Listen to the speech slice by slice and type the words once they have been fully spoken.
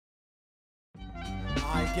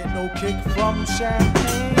I get no kick from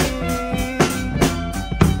champagne.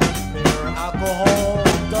 Mere alcohol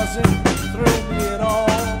doesn't thrill me at all.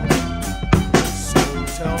 So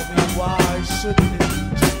tell me, why shouldn't it be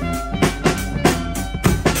true?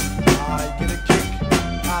 I get a kick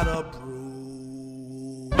out of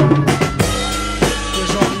brew.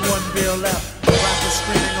 There's only one beer left. Rappers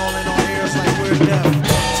screaming all in our ears like we're deaf.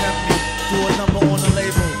 Tempt me, do a number on the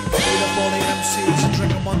label. Beat up all the MCs and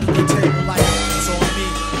drink them under the table like it's on me.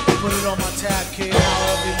 Put it on my tab, kid.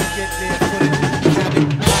 However you get there, put it in the cabin.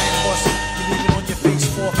 I ain't bossing. You leave it on your face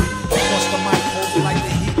forfeit. Across the mic, hold it like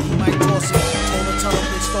the heat. He might toss it. Told her, tell him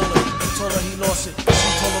they stole it. He told her he lost it. She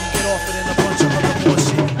told him get off it and a bunch of other more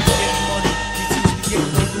shit. Getting money, he teach me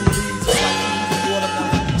getting no new leads. It's like eating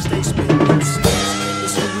watermelon. Stay spitting them seeds.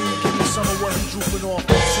 It's the weed, give me some of what he drooping off.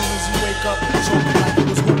 As soon as he wake up, choking like it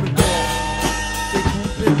was whooping off. They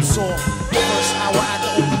group bitten soft. First hour at the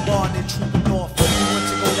open bar and they trooping off. We went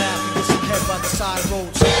to go laugh and get some head by the side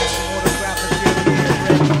road. So some autograph and get in here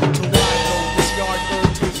red to wide road. This yard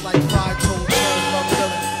bird tastes like fried toad. Turn love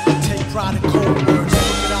villain. Take pride in cold words.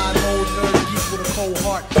 Look at eye old nerd geek with a cold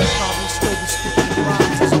heart. Probably still be speaking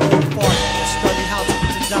rhymes as an old fart. Study how to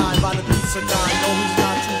eat to die by the pizza guy. No, he's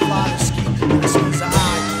not too fly to ski. And squeeze an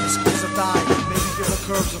eye, and squeeze a thigh. Maybe give her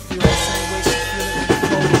curves a feel the same way she feel it. And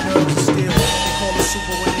flow the nerves of steel. They call it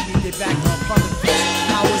super when they need their back on plumbing fix.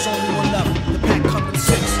 Now there's only one left. The pack coming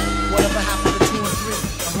 6. Whatever happened to 2 and 3?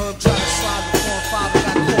 A herb tried to slide with 4 and 5 and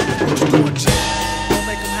got caught. What you doing, Jim? Don't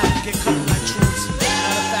make them have to get cut like trees.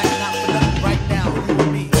 Matter of fact, not for nothing. Right now, you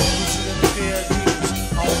and me, losing in the pair of knees.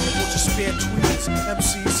 I only want your spare tweets.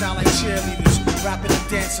 MCs sound like cheerleaders, rapping and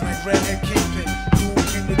dancing like redhead kingpin. Dude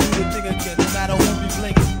came to do the thing again, no matter who be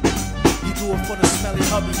blinking. He do it for the smelly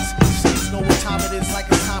hubbies. Sleeves know what time it is, like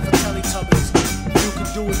it's time for Teletubbies. You can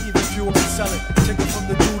do it, even if you can sell it. Take it from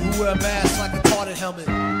the dude who wear a mask like a tarted helmet.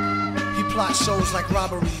 He plot shows like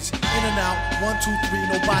robberies. In and out, 1, 2,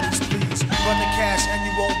 3, nobody's pleased. Run the cash and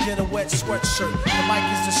you won't get a wet sweatshirt. The mic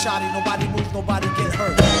is the shotty, nobody move, nobody get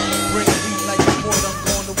hurt. Bring beat like the board, I'm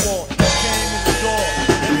going to war. Came in the door,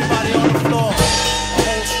 everybody on the floor. A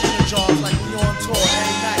whole string of jars like we on tour.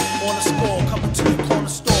 Every night, on the score, coming to the corner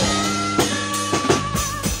store.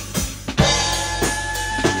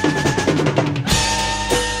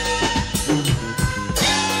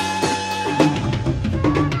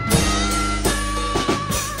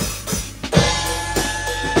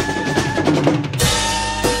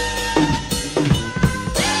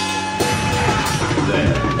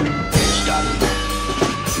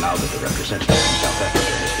 Now that the representative from South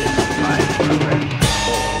Africa has been mine.